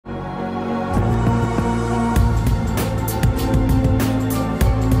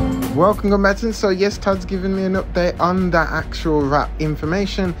Welcome combatants. So yes, Todd's given me an update on that actual rap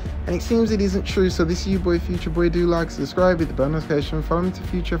information, and it seems it isn't true. So this is your boy Future Boy. Do like, subscribe, hit the bell notification, follow me to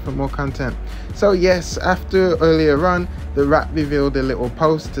Future for more content. So yes, after earlier on, the rap revealed a little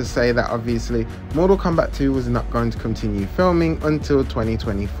post to say that obviously Mortal Kombat 2 was not going to continue filming until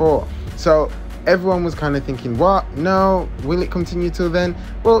 2024. So everyone was kind of thinking, what? No, will it continue till then?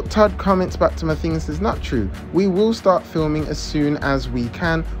 Well, Todd comments back to my thing and says, not true. We will start filming as soon as we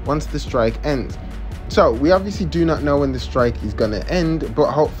can once the strike ends. So we obviously do not know when the strike is going to end,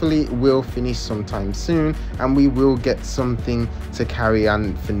 but hopefully it will finish sometime soon and we will get something to carry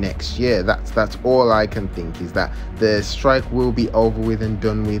on for next year. That's all I can think, is that the strike will be over with and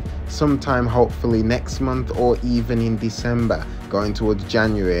done with sometime hopefully next month or even in December, going towards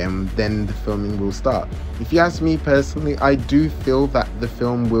January, and then the filming will start. If you ask me personally, I do feel that the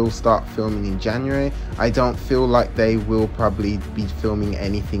film will start filming in January. I don't feel like they will probably be filming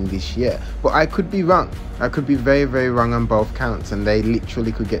anything this year, but I could be wrong. I could be very, very wrong on both counts, and they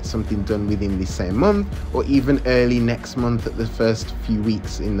literally could get something done within this same month or even early next month at the first few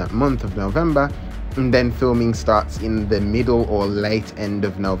weeks in that month of November. And then filming starts in the middle or late end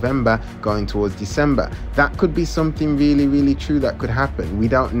of November going towards December. That could be something really, really true that could happen. We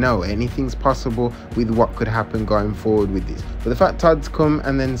don't know. Anything's possible with what could happen going forward with this. But the fact Todd's come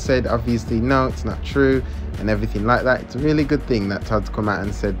and then said obviously no, it's not true and everything like that, it's a really good thing that Todd's come out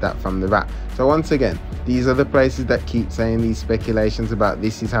and said that from the rap. So once again, these other places that keep saying these speculations about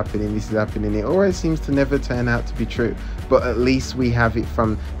this is happening, it always seems to never turn out to be true. But at least we have it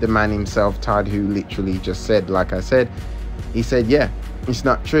from the man himself, Todd, who literally just said, like I said, he said, yeah, it's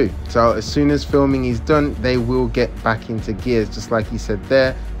not true. So as soon as filming is done, they will get back into gears, just like he said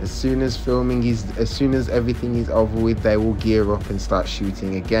there. As soon as everything is over with, they will gear up and start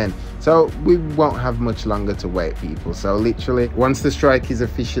shooting again. So we won't have much longer to wait, people. So literally, once the strike is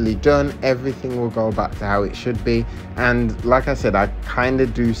officially done, everything will go back to how it should be. And like I said, I kind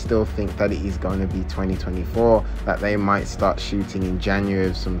of do still think that it is going to be 2024, that they might start shooting in January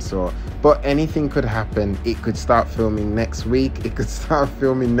of some sort. But anything could happen. It could start filming next week, it could start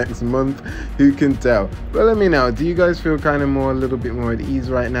filming next month, who can tell? But let me know, do you guys feel kind of a little bit more at ease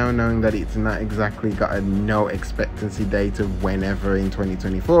right now, knowing that it's not exactly got a no expectancy date of whenever in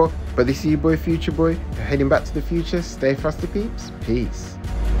 2024? But this is your boy Future Boy, heading back to the future. Stay frosty, peeps. Peace.